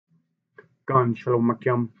God, Shalom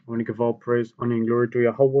Makiam, I want to give all praise, honor, and glory to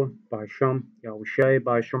Yahawah, Bahasham, Yahawashi,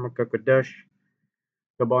 Bahasham, Qadash,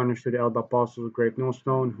 the honors to the elder apostles of Great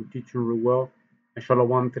Millstone who teach and rule well, and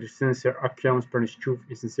Shalom to the sincere Akiams, furnish truth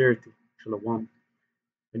and sincerity. Shalom.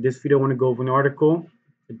 In this video, I want to go over an article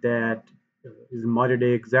that is a modern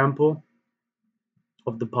day example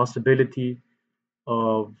of the possibility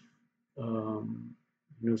of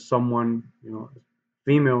someone,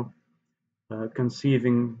 female,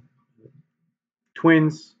 conceiving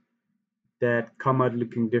twins that come out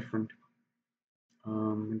looking different.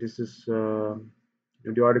 This is the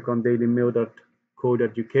article on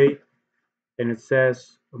dailymail.co.uk, and it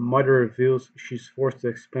says a mother reveals she's forced to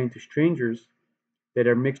explain to strangers that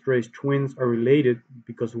her mixed race twins are related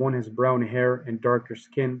because one has brown hair and darker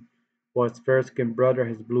skin, while its fair skinned brother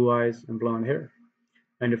has blue eyes and blonde hair.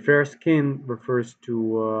 And the fair skin refers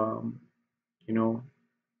to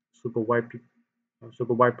super white people,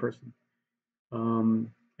 super white person.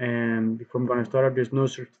 And before I'm going to start up, there's no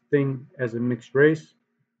such thing as a mixed race,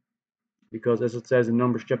 because as it says in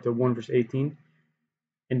Numbers chapter 1 verse 18,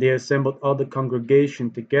 and they assembled all the congregation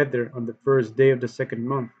together on the first day of the second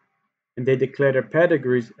month, and they declared their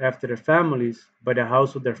pedigrees after their families by the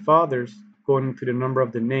house of their fathers, according to the number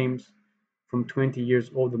of the names, from 20 years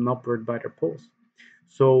old and upward by their posts.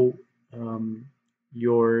 So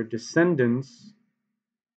your descendants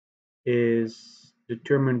is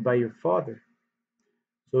determined by your father.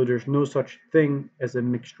 So there's no such thing as a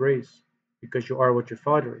mixed race, because you are what your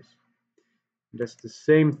father is. That's the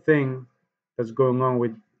same thing that's going on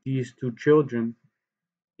with these two children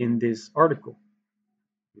in this article,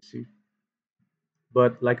 you see.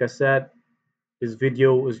 But like I said, this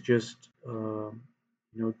video is just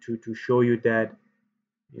to show you that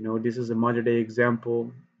this is a modern day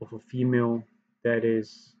example of a female that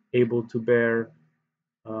is able to bear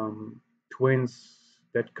twins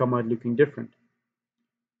that come out looking different,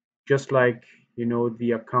 just like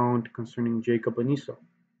the account concerning Jacob and Esau.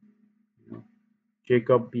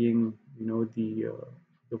 Jacob being the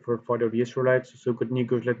forefather of the Israelites, so good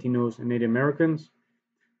Negroes, Latinos, and Native Americans,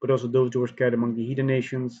 but also those who were scattered among the heathen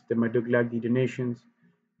nations that might look like the heathen nations,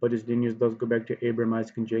 but his lineage does go back to Abraham,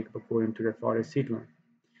 Isaac, and Jacob according to their father's seed line.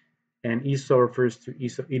 And Esau refers to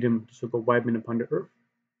Esau, Edom, the so-called white men upon the earth.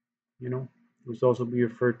 It was also be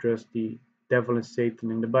referred to as the devil and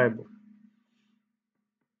Satan in the Bible.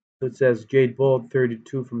 So it says, Jade Bald,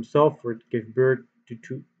 32, from Salford, gave birth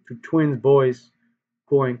to twin boys,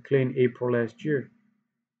 Cole and Clay, in April last year.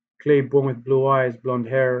 Clay born with blue eyes, blonde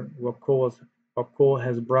hair, while Cole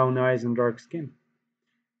has brown eyes and dark skin.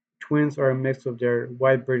 Twins are a mix of their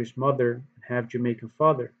white British mother and half Jamaican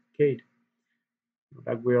father, Cade.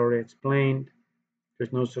 Like we already explained,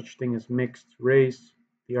 there's no such thing as mixed race.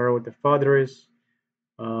 They are what their father is.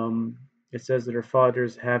 It says that their father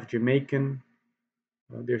is half Jamaican.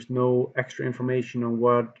 There's no extra information on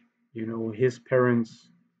what his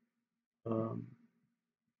parents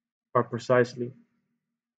are precisely.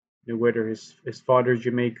 Whether his father is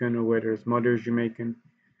Jamaican or whether his mother is Jamaican.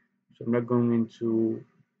 So I'm not going into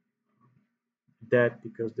that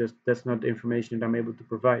because that's not the information that I'm able to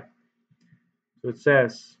provide. So it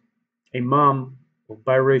says, a mom of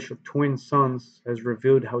biracial twin sons has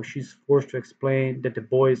revealed how she's forced to explain that the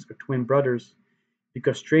boys are twin brothers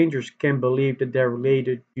because strangers can't believe that they're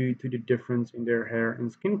related due to the difference in their hair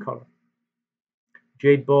and skin color.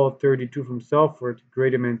 Jade Ball, 32, from Salford,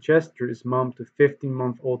 Greater Manchester, is mom to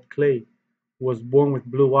 15-month-old Clay, who was born with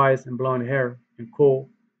blue eyes and blonde hair, and Cole,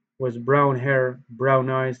 who has brown hair, brown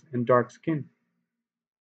eyes, and dark skin.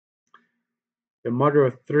 The mother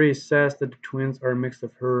of three says that the twins are a mix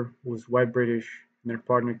of her, who is white British, and their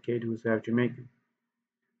partner Kate, who is half Jamaican.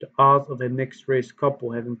 The odds of a mixed-race couple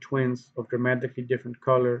having twins of dramatically different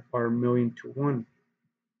color are 1,000,000 to 1.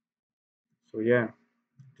 So yeah,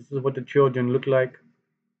 this is what the children look like,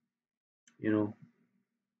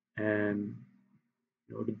 and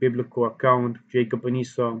the biblical account of Jacob and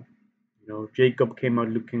Esau. Jacob came out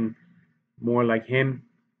looking more like him,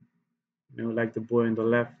 like the boy on the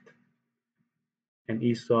left, and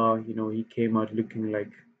Esau, he came out looking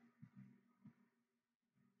like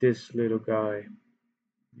this little guy,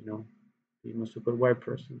 he was a good white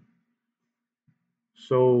person.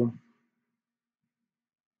 So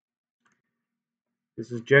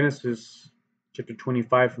this is Genesis chapter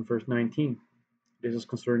 25 from verse 19. This is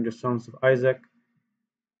concerning the sons of Isaac.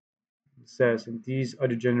 It says, and these are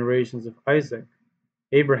the generations of Isaac,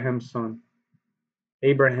 Abraham's son.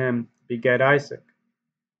 Abraham begat Isaac,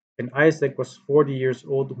 and Isaac was 40 years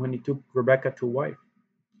old when he took Rebekah to wife,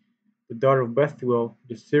 the daughter of Bethuel,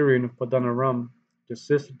 the Syrian of Padan Aram, the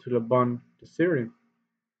sister to Laban the Syrian.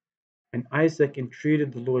 And Isaac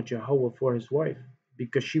entreated the Lord Yahawah for his wife,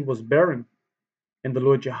 because she was barren, and the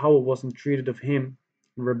Lord Yahawah was entreated of him,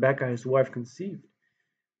 and Rebekah his wife conceived.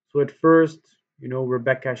 So at first,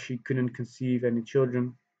 Rebekah, she couldn't conceive any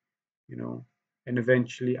children, you know, and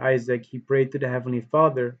eventually Isaac, he prayed to the Heavenly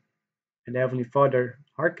Father, and the Heavenly Father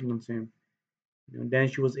hearkened unto him. Then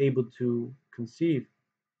she was able to conceive.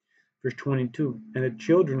 Verse 22, and the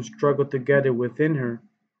children struggled together within her,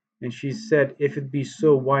 and she said, if it be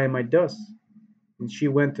so, why am I thus? And she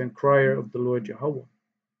went to inquire of the Lord Yahawah.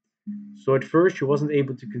 So at first she wasn't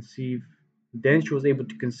able to conceive. Then she was able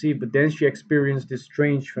to conceive, but then she experienced this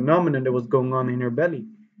strange phenomenon that was going on in her belly.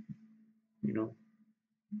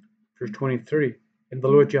 Verse 23, and the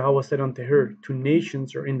Lord Yahawah said unto her, two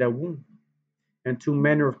nations are in thy womb, and two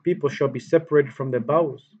manner of people shall be separated from thy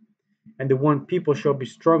bowels, and the one people shall be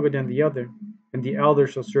stronger than the other, and the elder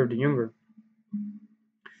shall serve the younger.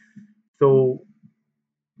 So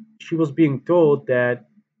she was being told that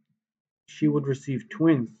she would receive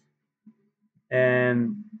twins,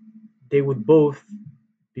 and they would both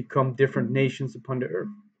become different nations upon the earth.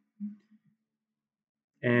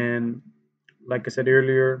 And like I said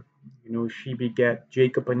earlier, she begat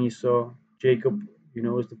Jacob and Esau. Jacob,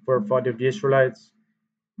 is the forefather of the Israelites,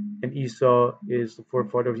 and Esau is the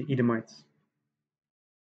forefather of the Edomites.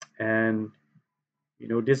 And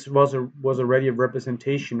this was already a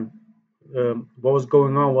representation. What was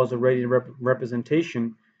going on was already a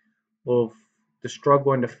representation of the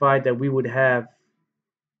struggle and the fight that we would have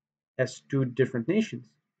as two different nations.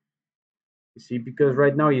 You see, because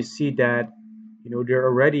right now you see that there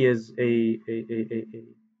already is a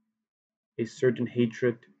certain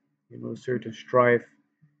hatred, a certain strife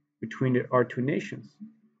between our two nations.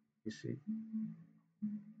 You see,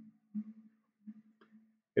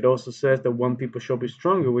 it also says that one people shall be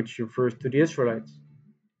stronger, which refers to the Israelites,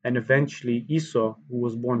 and eventually Esau, who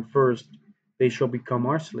was born first, they shall become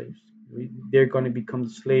our slaves. They're going to become the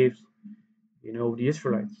slaves, of the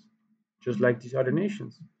Israelites, just like these other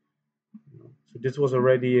nations. So this was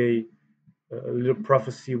already a little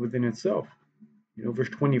prophecy within itself. Verse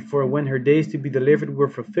 24, when her days to be delivered were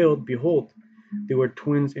fulfilled, behold, there were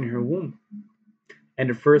twins in her womb. And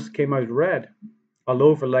the first came out red, all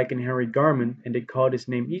over like an hairy garment, and they called his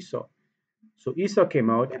name Esau. So Esau came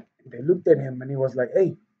out, and they looked at him, and he was like,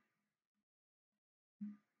 hey,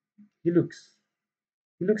 he looks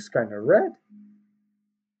kind of red,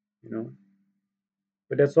 you know.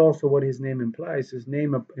 But that's also what his name implies. His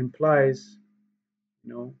name implies,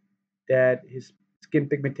 that his skin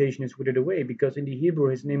pigmentation is withered away, because in the Hebrew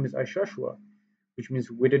his name is Ashashua, which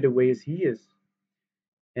means withered away as he is.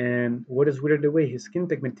 And what is withered away? His skin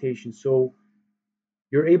pigmentation. So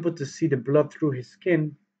you're able to see the blood through his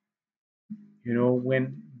skin,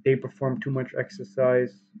 when they perform too much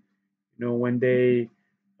exercise, when they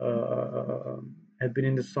have been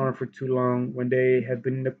in the sun for too long, when they have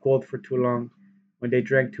been in the cold for too long, when they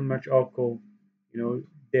drank too much alcohol,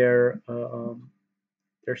 their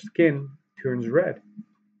skin turns red.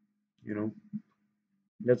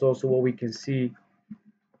 That's also what we can see,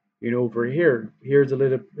 over here. Here's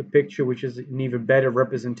a picture which is an even better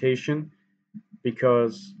representation,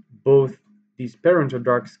 because both these parents are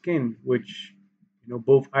dark skinned, which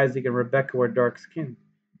both Isaac and Rebecca were dark skinned.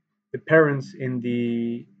 The parents in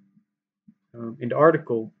the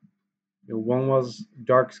article, one was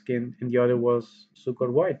dark skinned and the other was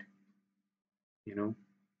so-called white. So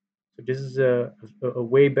this is a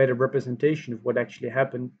way better representation of what actually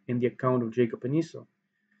happened in the account of Jacob and Esau,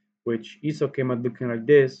 which Esau came out looking like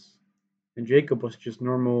this, and Jacob was just a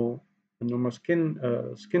normal skin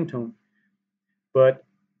tone. But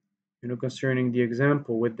concerning the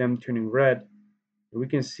example with them turning red, we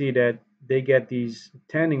can see that they get these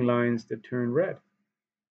tanning lines that turn red.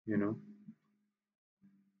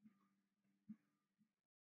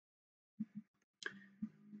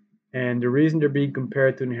 And the reason they're being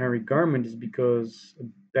compared to an hairy garment is because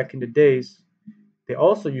back in the days, they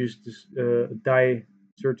also used to dye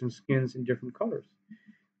certain skins in different colors.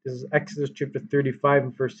 This is Exodus chapter 35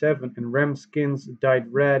 and verse 7. And ram skins dyed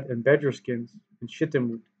red, and badger skins, and shittim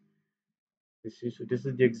wood. You see, so this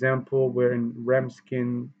is the example wherein ram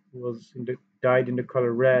skin was dyed in the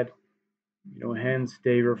color red. Hence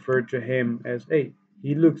they referred to him as, hey,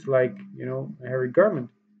 he looks like, a hairy garment.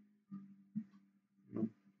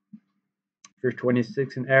 Verse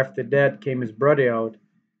 26, and after that came his brother out,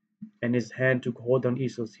 and his hand took hold on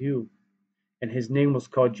Esau's heel, and his name was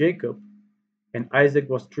called Jacob, and Isaac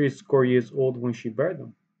was 80 years old when she bare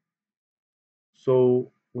them.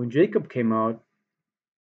 So when Jacob came out,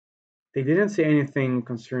 they didn't say anything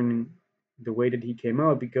concerning the way that he came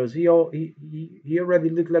out, because he already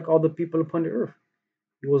looked like all the people upon the earth.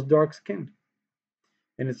 He was dark-skinned.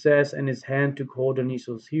 And it says, and his hand took hold on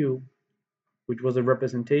Esau's heel, which was a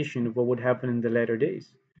representation of what would happen in the latter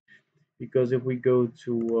days. Because if we go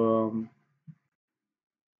to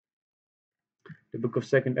the book of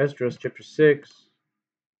Second Esdras, chapter 6,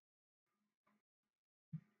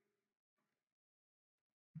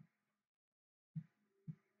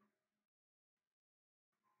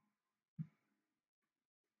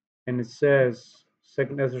 and it says,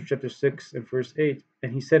 Second Esdras chapter 6 and verse 8,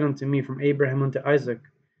 and he said unto me, from Abraham unto Isaac,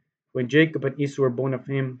 when Jacob and Esau were born of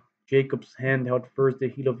him, Jacob's hand held first the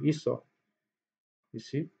heel of Esau. You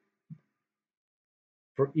see?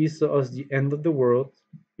 For Esau is the end of the world,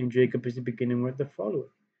 and Jacob is the beginning where the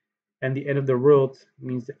followeth. And the end of the world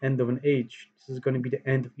means the end of an age. This is going to be the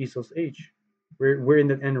end of Esau's age. We're in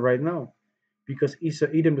that end right now. Because Esau,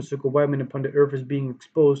 Edom, the circle of men upon the earth is being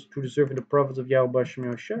exposed through the serving the prophets of Yahawah, Bahasham,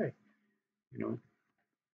 Yahawashi. You know,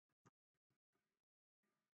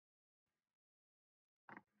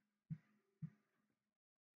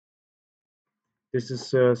 this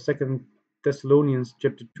is Second Thessalonians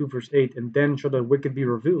chapter 2 verse 8. And then shall the wicked be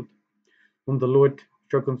revealed, whom the Lord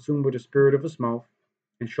shall consume with the spirit of his mouth,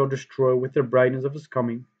 and shall destroy with the brightness of his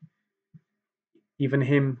coming, even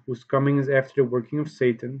him whose coming is after the working of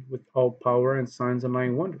Satan, with all power and signs and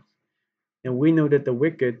lying wonders. And we know that the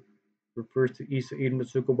wicked refers to Esau, Edom, the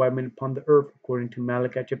circle of men upon the earth, according to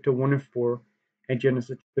Malachi chapter 1 and 4, and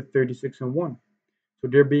Genesis chapter 36 and 1. So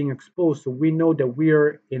they're being exposed. So we know that we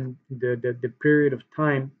are in the period of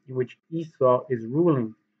time in which Esau is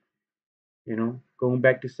ruling. Going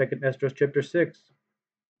back to Second Esdras chapter 6,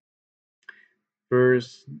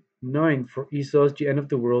 verse 9, for Esau is the end of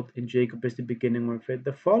the world, and Jacob is the beginning of it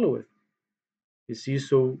that followeth. You see,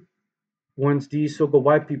 so once these so-called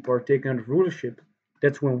white people are taken out of rulership,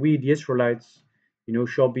 that's when we, the Israelites,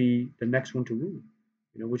 shall be the next one to rule,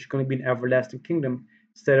 which is going to be an everlasting kingdom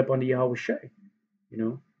set up on the Yahawashi, you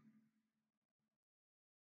know.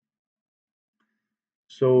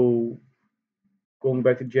 So going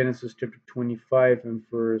back to Genesis chapter 25 and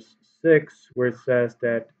verse 6, where it says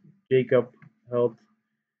that Jacob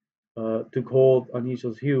took hold on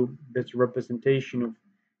Esau's heel, that's a representation of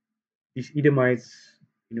these Edomites,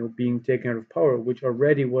 being taken out of power, which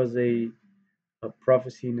already was a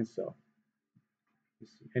prophecy in itself.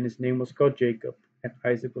 And his name was called Jacob, and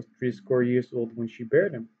Isaac was 80 old when she bare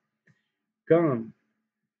him. Gone.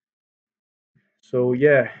 So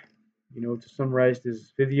yeah, to summarize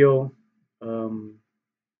this video, um,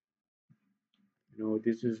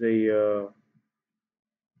 this is a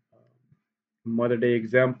modern day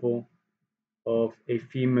example of a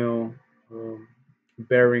female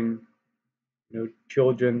bearing,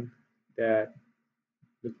 children that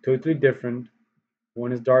look totally different.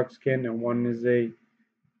 One is dark skinned and one is a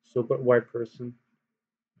so-called white person.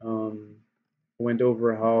 Went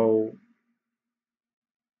over how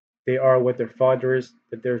they are what their father is,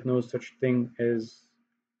 that there's no such thing as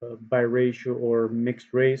biracial or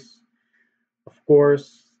mixed race. Of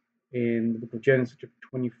course, in the book of Genesis chapter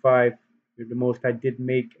 25, the Most High did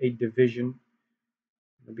make a division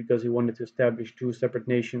because he wanted to establish two separate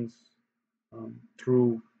nations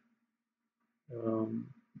through um,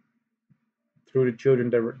 through the children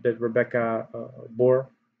that Rebecca bore.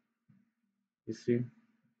 You see,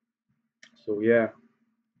 so yeah,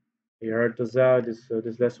 you heard us out. This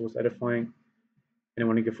lesson was edifying, and I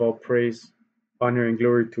want to give all praise, honor, and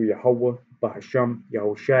glory to Yahawah, Bahasham,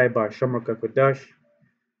 Yahawashi, Bahasham, Qadash.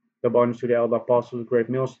 Double honors to the elder apostles, great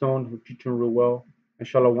Millstone, who teach and rule well, and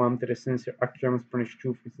shalom to the sincere academics, furnish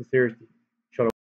truth and sincerity. Shalom.